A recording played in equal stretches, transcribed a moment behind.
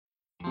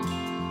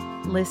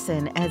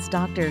Listen as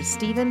Drs.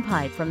 Stephen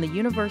Pipe from the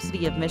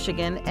University of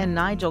Michigan and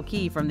Nigel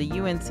Key from the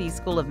UNC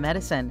School of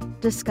Medicine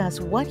discuss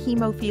what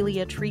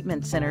hemophilia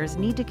treatment centers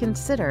need to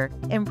consider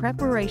in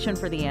preparation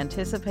for the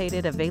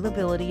anticipated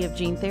availability of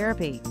gene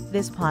therapy.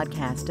 This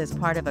podcast is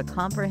part of a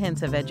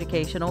comprehensive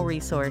educational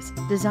resource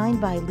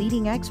designed by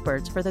leading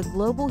experts for the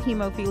global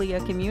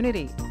hemophilia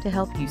community to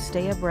help you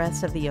stay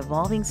abreast of the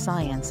evolving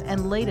science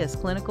and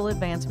latest clinical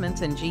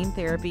advancements in gene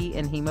therapy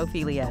and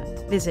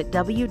hemophilia. Visit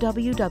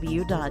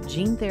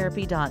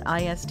www.genetherapy.isth.org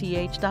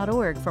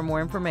for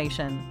more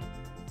information.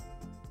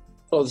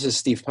 Hello, this is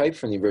Steve Pipe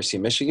from the University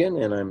of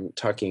Michigan, and I'm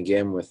talking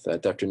again with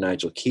Dr.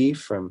 Nigel Key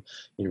from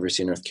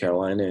University of North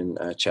Carolina in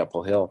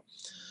Chapel Hill.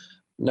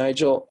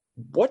 Nigel,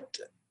 what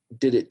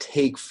did it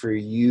take for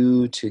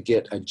you to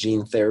get a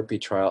gene therapy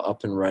trial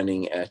up and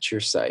running at your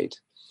site?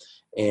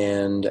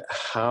 And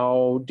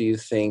how do you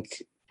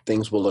think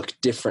things will look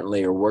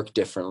differently or work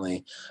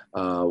differently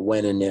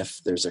when and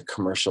if there's a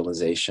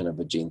commercialization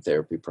of a gene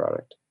therapy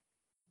product?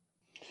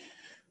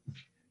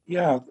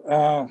 Yeah,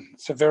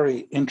 it's a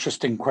very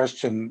interesting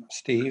question,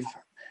 Steve.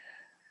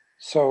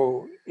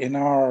 So in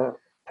our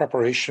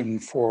preparation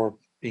for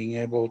being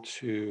able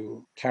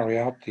to carry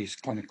out these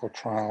clinical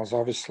trials,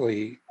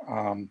 obviously,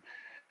 and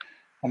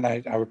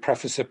I would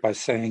preface it by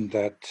saying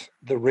that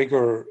the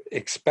rigor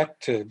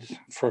expected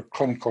for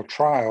clinical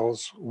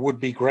trials would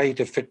be great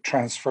if it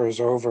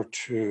transfers over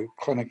to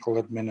clinical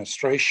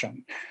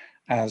administration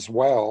as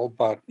well,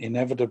 but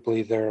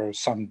inevitably there are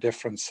some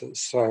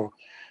differences. So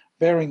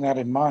bearing that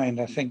in mind,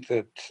 I think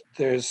that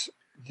there's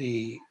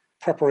the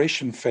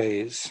preparation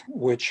phase,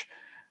 which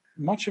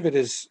much of it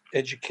is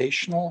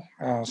educational.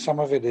 Some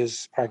of it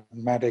is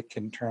pragmatic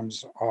in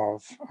terms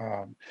of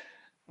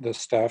the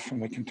staff, and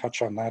we can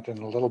touch on that in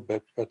a little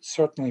bit, but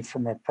certainly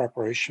from a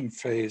preparation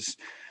phase,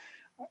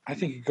 I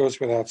think it goes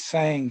without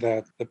saying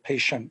that the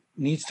patient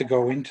needs to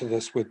go into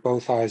this with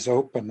both eyes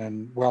open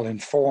and well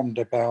informed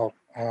about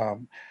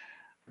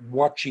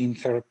what gene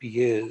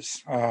therapy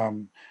is,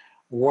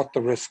 what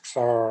the risks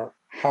are,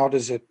 how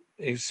does it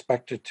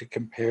expect it to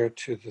compare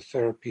to the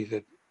therapy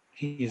that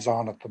he is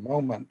on at the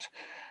moment.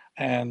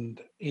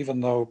 And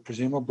even though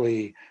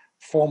presumably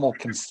formal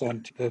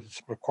consent that's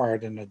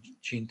required in a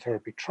gene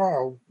therapy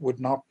trial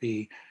would not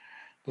be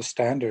the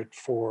standard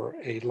for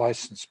a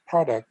licensed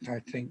product,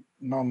 I think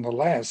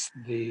nonetheless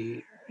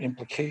the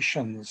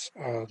implications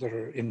that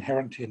are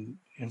inherent in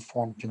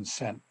informed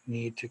consent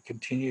need to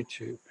continue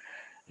to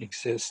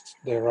exist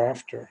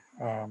thereafter.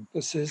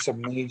 This is a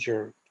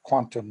major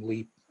quantum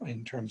leap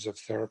in terms of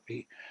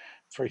therapy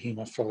for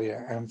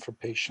hemophilia and for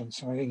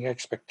patients. And I think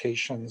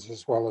expectations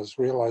as well as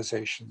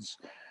realizations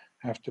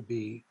have to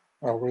be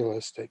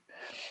realistic.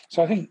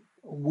 So I think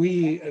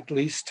we at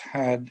least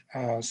had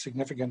a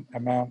significant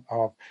amount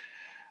of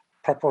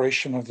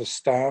preparation of the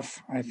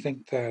staff. I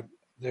think that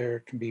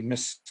there can be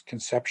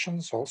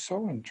misconceptions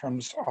also in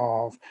terms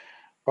of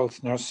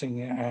both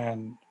nursing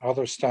and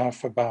other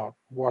staff about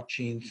what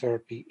gene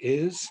therapy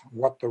is,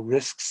 what the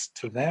risks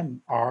to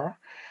them are.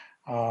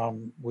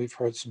 We've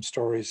heard some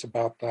stories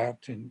about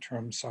that in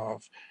terms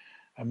of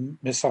a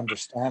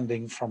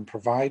misunderstanding from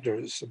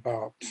providers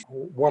about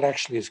what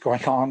actually is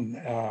going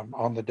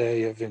on the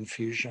day of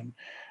infusion.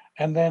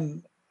 And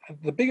then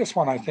the biggest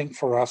one, I think,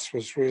 for us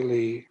was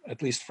really,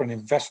 at least for an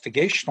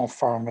investigational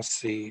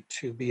pharmacy,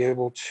 to be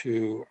able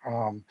to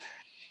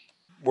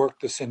work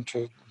this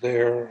into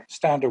their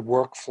standard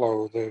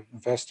workflow. The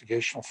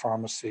investigational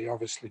pharmacy,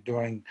 obviously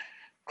doing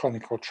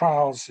clinical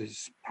trials,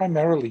 is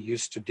primarily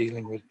used to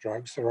dealing with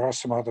drugs. There are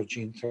some other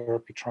gene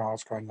therapy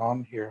trials going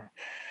on here,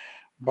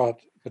 but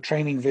the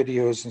training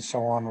videos and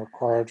so on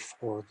required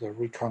for the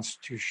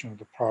reconstitution of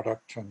the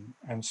product and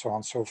so on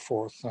and so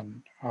forth,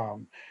 and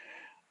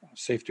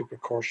safety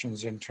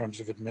precautions in terms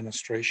of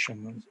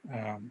administration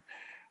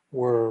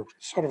were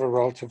sort of a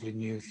relatively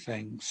new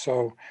thing.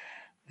 So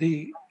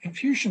the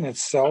infusion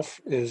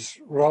itself is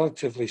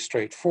relatively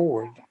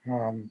straightforward.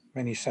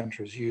 Many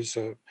centers use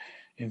a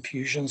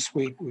infusion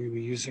suite. We were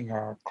using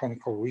our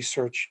clinical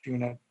research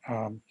unit,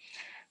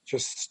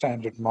 just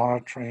standard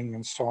monitoring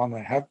and so on.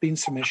 There have been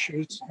some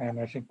issues, and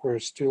I think we're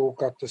still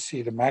got to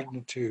see the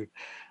magnitude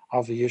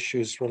of the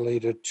issues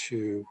related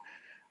to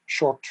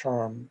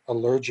short-term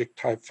allergic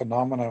type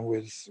phenomena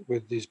with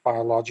these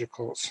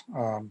biologicals.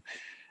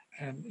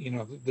 And, you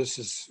know, this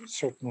is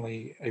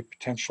certainly a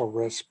potential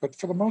risk. But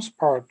for the most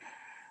part,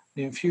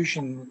 the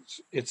infusion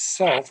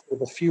itself,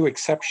 with a few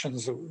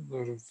exceptions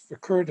that have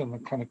occurred in the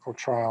clinical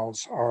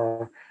trials,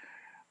 are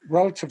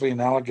relatively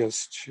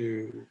analogous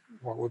to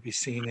what would be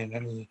seen in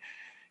any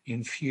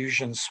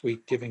infusion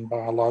suite giving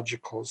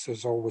biologicals.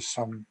 There's always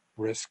some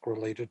risk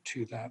related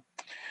to that.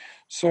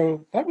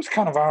 So that was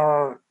kind of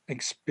our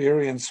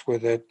experience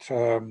with it.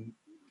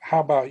 How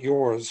about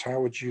yours? How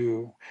would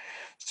you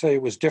say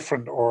it was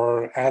different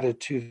or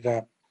added to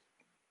that?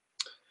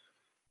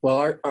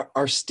 Well,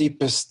 our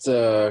steepest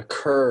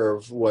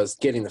curve was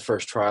getting the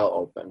first trial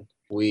open.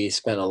 We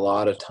spent a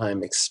lot of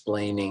time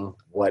explaining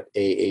what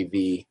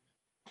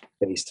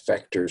AAV-based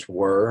vectors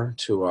were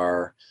to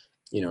our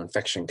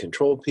infection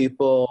control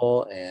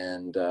people,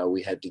 and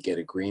we had to get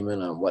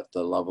agreement on what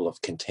the level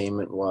of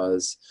containment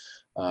was.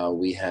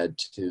 We had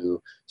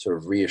to sort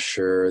of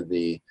reassure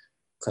the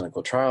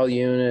clinical trial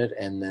unit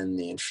and then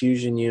the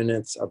infusion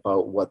units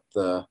about what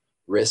the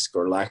risk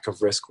or lack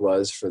of risk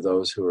was for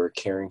those who were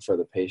caring for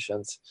the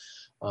patients.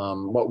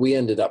 What we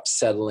ended up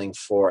settling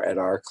for at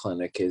our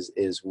clinic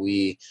is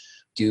we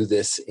do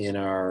this in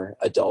our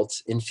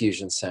adult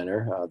infusion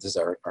center. This is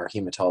our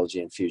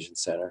hematology infusion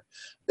center.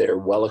 They're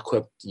well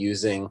equipped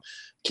using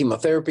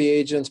chemotherapy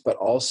agents, but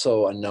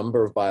also a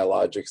number of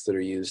biologics that are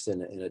used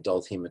in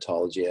adult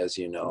hematology, as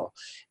you know.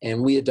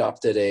 And we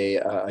adopted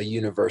a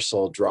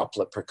universal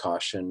droplet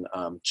precaution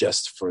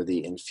just for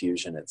the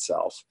infusion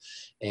itself.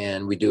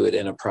 And we do it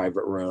in a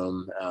private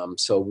room.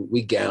 So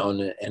we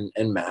gown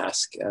and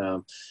mask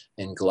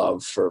and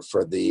glove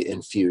for the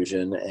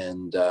infusion.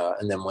 And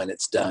then when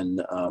it's done,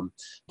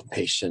 the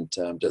patient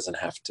doesn't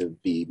have to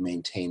be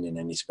maintained in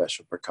any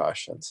special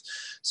precautions.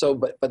 So,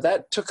 but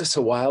that took us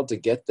a while to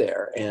get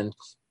there. And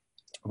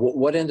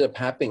what ended up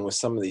happening with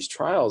some of these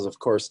trials, of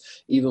course,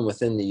 even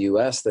within the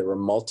US, there were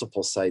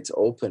multiple sites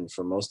open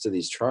for most of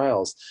these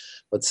trials,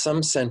 but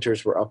some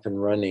centers were up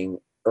and running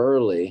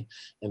early.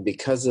 And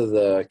because of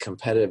the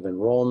competitive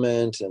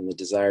enrollment and the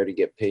desire to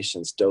get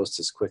patients dosed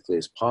as quickly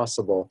as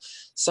possible,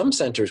 some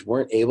centers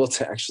weren't able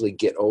to actually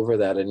get over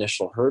that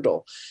initial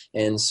hurdle.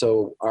 And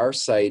so our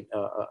site,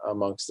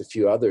 amongst a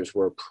few others,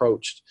 were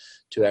approached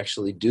to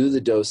actually do the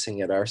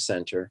dosing at our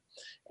center,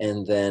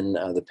 and then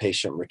the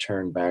patient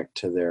returned back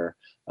to their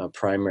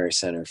primary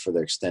center for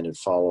their extended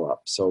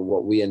follow-up. So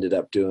what we ended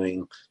up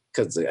doing,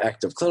 because the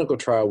active clinical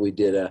trial, we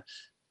did a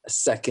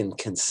second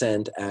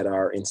consent at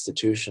our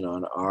institution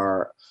on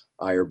our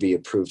IRB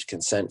approved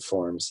consent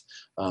forms.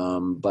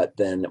 But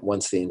then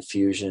once the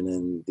infusion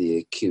and the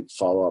acute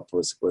follow-up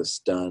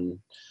was done,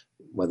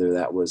 whether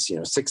that was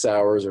 6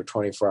 hours or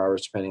 24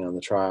 hours, depending on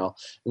the trial,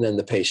 and then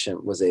the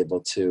patient was able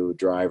to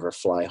drive or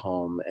fly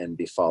home and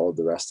be followed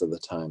the rest of the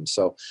time.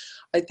 So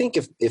I think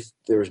if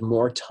there's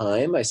more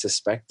time, I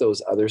suspect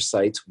those other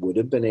sites would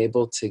have been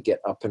able to get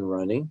up and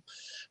running.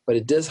 But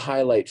it does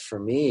highlight for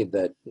me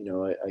that,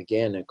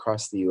 again,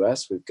 across the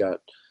US, we've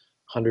got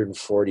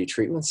 140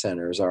 treatment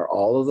centers. Are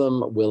all of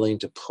them willing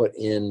to put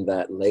in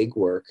that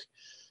legwork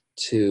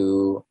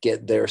to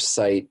get their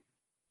site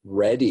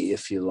ready,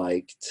 if you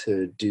like,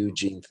 to do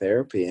gene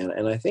therapy?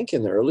 And I think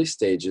in the early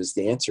stages,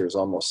 the answer is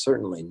almost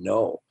certainly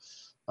no.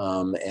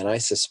 And I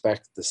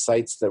suspect the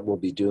sites that will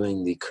be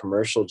doing the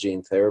commercial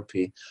gene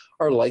therapy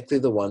are likely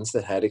the ones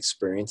that had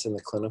experience in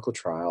the clinical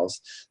trials.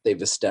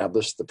 They've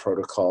established the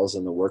protocols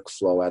and the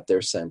workflow at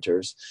their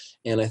centers.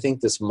 And I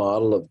think this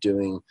model of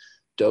doing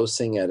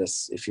dosing at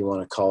if you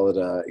want to call it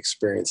a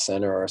experience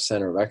center or a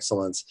center of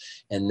excellence,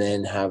 and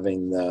then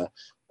having the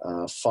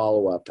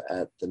follow-up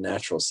at the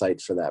natural site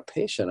for that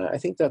patient, I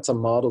think that's a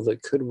model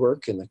that could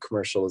work in the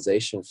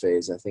commercialization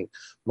phase. I think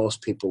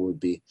most people would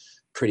be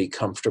pretty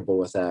comfortable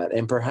with that.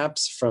 And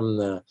perhaps from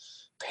the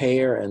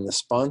payer and the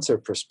sponsor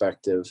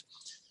perspective,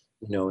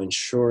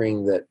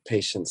 ensuring that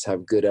patients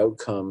have good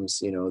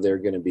outcomes, they're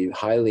going to be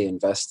highly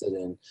invested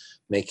in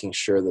making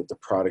sure that the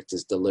product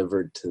is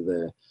delivered to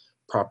the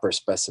proper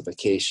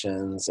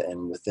specifications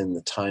and within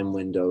the time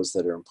windows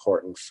that are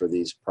important for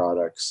these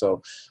products.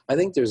 So I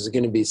think there's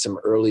going to be some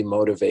early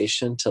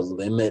motivation to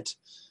limit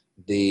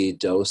the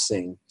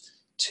dosing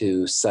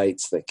to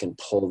sites that can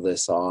pull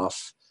this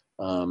off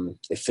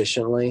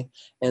efficiently,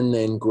 and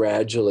then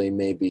gradually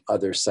maybe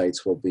other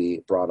sites will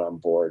be brought on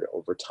board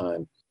over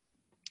time.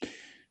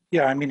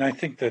 Yeah, I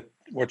think that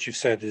what you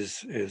said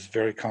is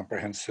very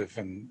comprehensive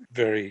and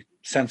very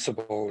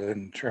sensible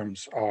in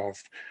terms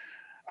of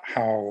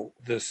how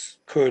this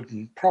could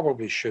and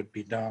probably should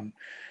be done.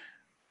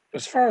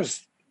 As far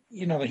as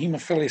the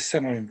hemophilia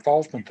center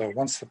involvement, though,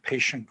 once the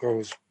patient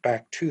goes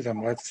back to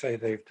them, let's say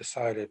they've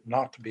decided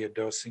not to be a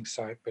dosing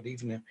site, but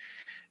even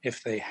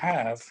if they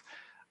have,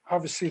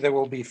 obviously there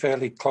will be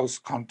fairly close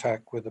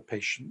contact with the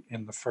patient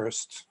in the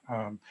first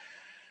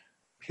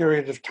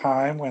period of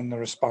time when the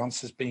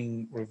response is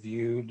being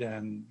reviewed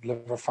and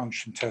liver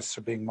function tests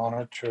are being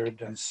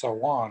monitored and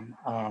so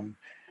on.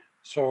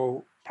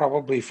 So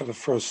probably for the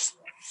first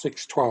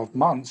 6-12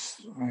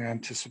 months, I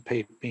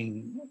anticipate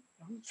being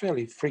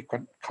fairly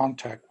frequent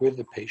contact with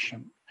the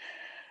patient.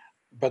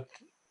 But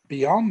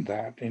beyond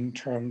that, in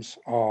terms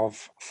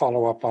of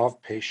follow-up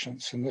of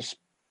patients, and this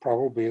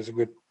probably is a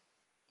good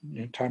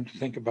time to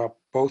think about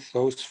both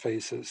those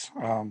phases.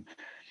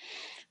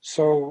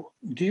 So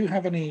do you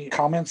have any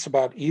comments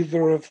about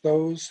either of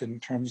those in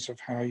terms of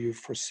how you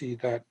foresee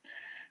that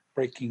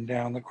breaking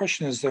down? The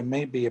question is, there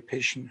may be a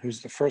patient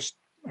who's the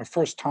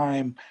first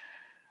time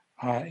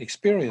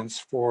experience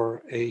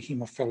for a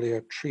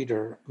hemophilia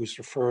treater who's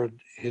referred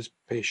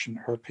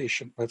her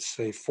patient, let's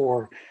say,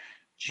 for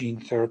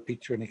gene therapy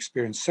to an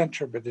experienced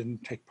center, but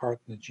didn't take part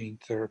in the gene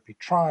therapy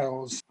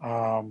trials.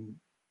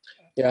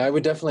 Yeah, I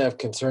would definitely have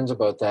concerns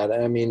about that.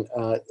 I mean,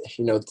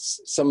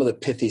 some of the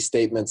pithy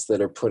statements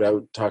that are put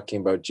out talking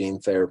about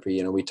gene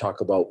therapy, we talk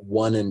about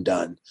one and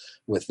done,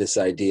 with this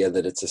idea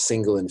that it's a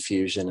single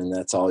infusion and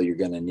that's all you're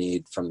going to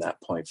need from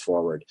that point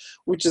forward,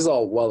 which is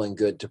all well and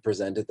good to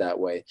present it that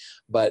way.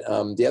 But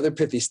the other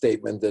pithy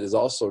statement that is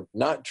also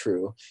not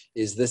true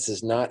is this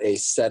is not a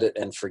set it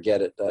and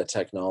forget it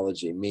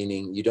technology,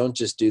 meaning you don't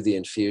just do the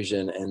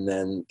infusion and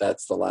then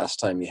that's the last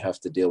time you have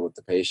to deal with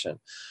the patient.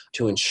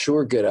 To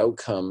ensure good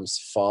outcomes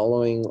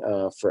following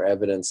for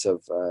evidence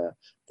of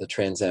the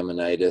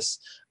transaminitis,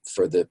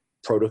 for the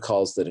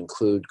protocols that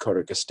include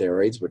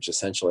corticosteroids, which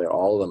essentially are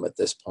all of them at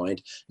this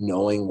point,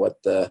 knowing what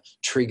the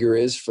trigger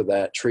is for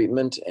that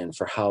treatment and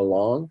for how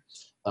long,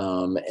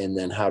 and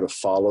then how to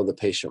follow the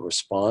patient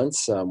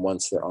response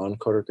once they're on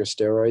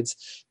corticosteroids.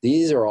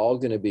 These are all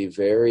going to be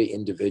very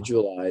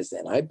individualized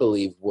and I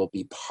believe will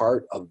be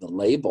part of the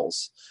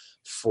labels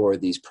for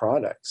these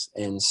products.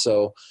 And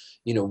so,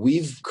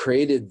 we've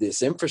created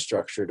this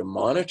infrastructure to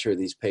monitor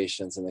these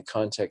patients in the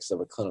context of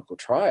a clinical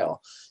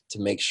trial to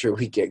make sure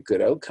we get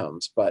good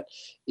outcomes. But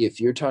if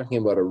you're talking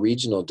about a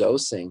regional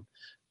dosing,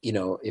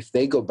 if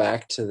they go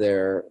back to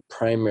their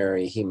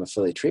primary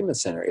hemophilia treatment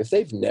center, if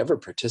they've never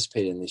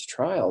participated in these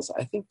trials,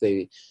 I think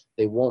they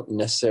won't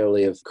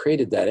necessarily have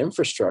created that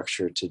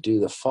infrastructure to do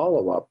the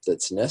follow-up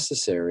that's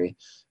necessary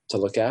to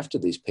look after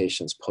these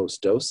patients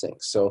post-dosing.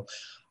 So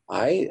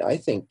I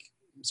think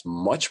it's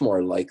much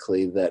more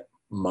likely that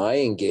my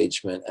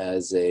engagement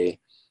as a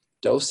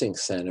dosing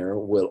center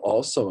will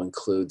also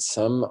include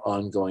some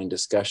ongoing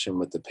discussion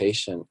with the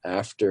patient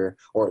after,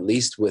 or at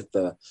least with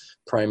the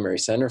primary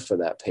center for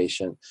that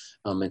patient,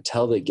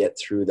 until they get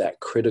through that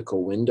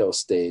critical window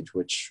stage,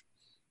 which,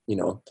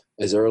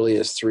 as early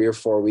as 3 or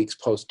 4 weeks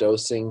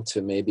post-dosing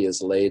to maybe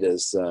as late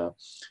as,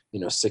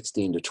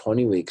 16 to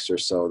 20 weeks or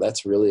so.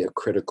 That's really a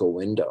critical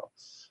window.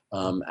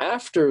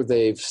 After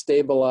they've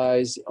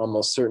stabilized,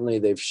 almost certainly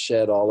they've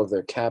shed all of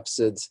their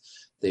capsids,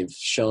 they've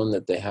shown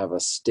that they have a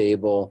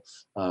stable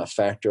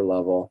factor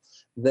level,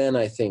 then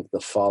I think the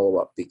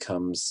follow-up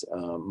becomes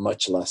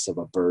much less of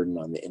a burden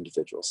on the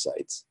individual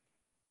sites.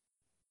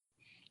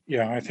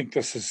 Yeah, I think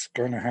this is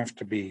going to have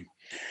to be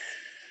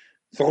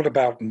thought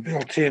about and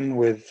built in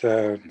with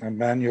a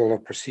manual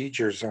of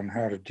procedures on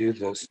how to do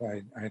this.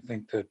 I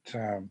think that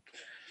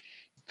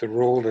the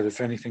rule that if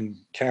anything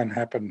can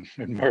happen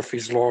in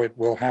Murphy's Law, it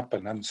will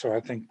happen. And so I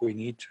think we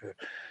need to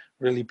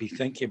really be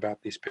thinking about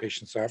these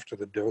patients after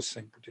the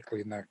dosing,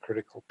 particularly in that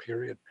critical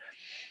period.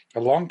 A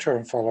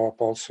long-term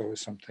follow-up also is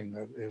something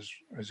that is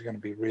going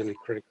to be really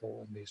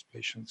critical in these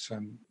patients.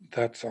 And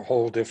that's a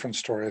whole different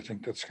story. I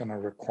think that's going to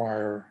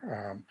require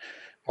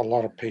a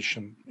lot of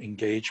patient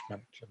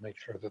engagement to make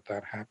sure that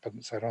that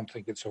happens. I don't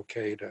think it's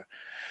okay to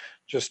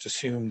just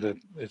assume that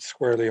it's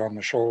squarely on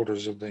the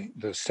shoulders of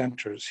the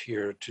centers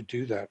here to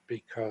do that,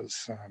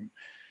 because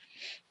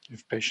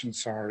if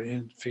patients are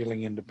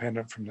feeling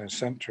independent from their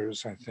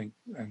centers, I think,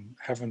 and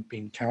haven't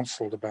been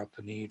counseled about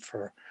the need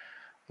for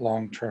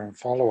long-term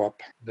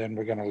follow-up, then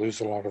we're going to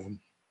lose a lot of them.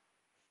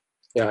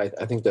 Yeah,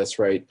 I think that's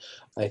right.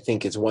 I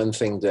think it's one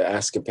thing to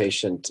ask a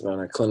patient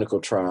on a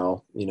clinical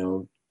trial,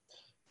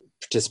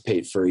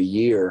 participate for a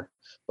year,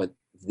 but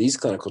these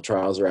clinical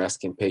trials are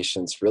asking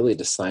patients really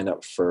to sign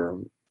up for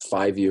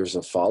 5 years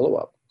of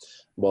follow-up.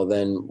 Well,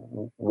 then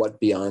what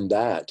beyond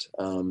that?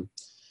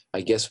 I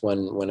guess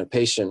when a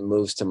patient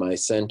moves to my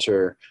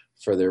center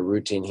for their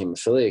routine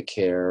hemophilia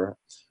care,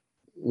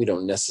 we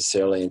don't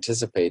necessarily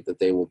anticipate that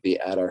they will be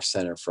at our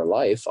center for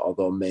life,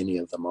 although many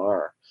of them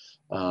are.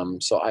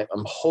 So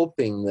I'm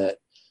hoping that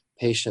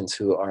patients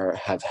who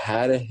have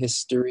had a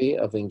history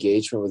of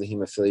engagement with the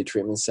hemophilia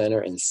treatment center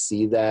and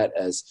see that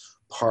as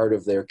part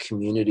of their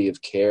community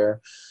of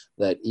care,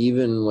 that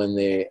even when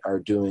they are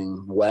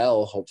doing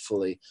well,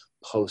 hopefully,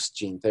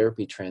 post-gene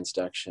therapy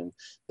transduction,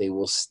 they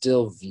will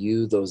still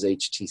view those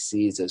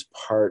HTCs as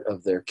part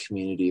of their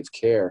community of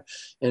care.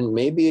 And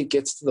maybe it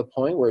gets to the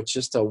point where it's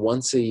just a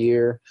once a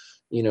year,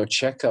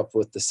 checkup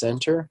with the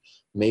center.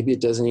 Maybe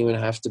it doesn't even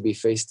have to be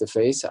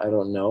face-to-face, I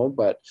don't know,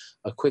 but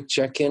a quick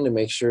check-in to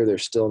make sure they're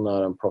still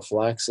not on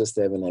prophylaxis,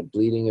 they haven't had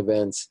bleeding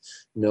events,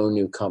 no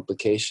new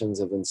complications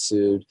have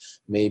ensued,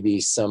 maybe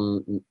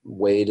some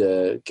way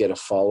to get a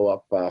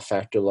follow-up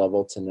factor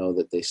level to know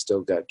that they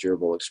still got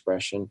durable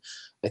expression.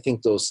 I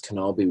think those can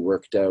all be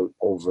worked out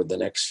over the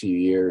next few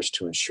years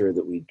to ensure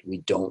that we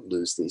don't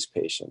lose these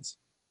patients.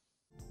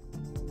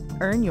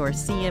 Earn your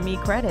CME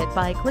credit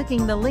by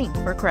clicking the link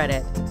for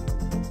credit.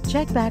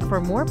 Check back for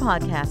more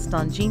podcasts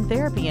on gene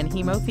therapy and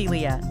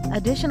hemophilia.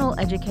 Additional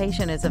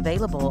education is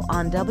available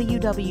on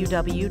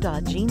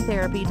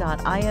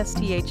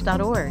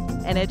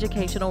www.genetherapy.isth.org, an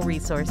educational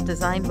resource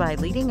designed by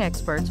leading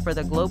experts for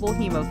the global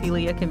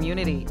hemophilia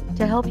community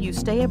to help you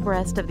stay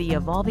abreast of the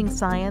evolving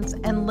science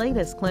and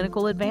latest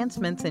clinical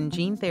advancements in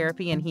gene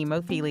therapy and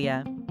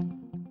hemophilia.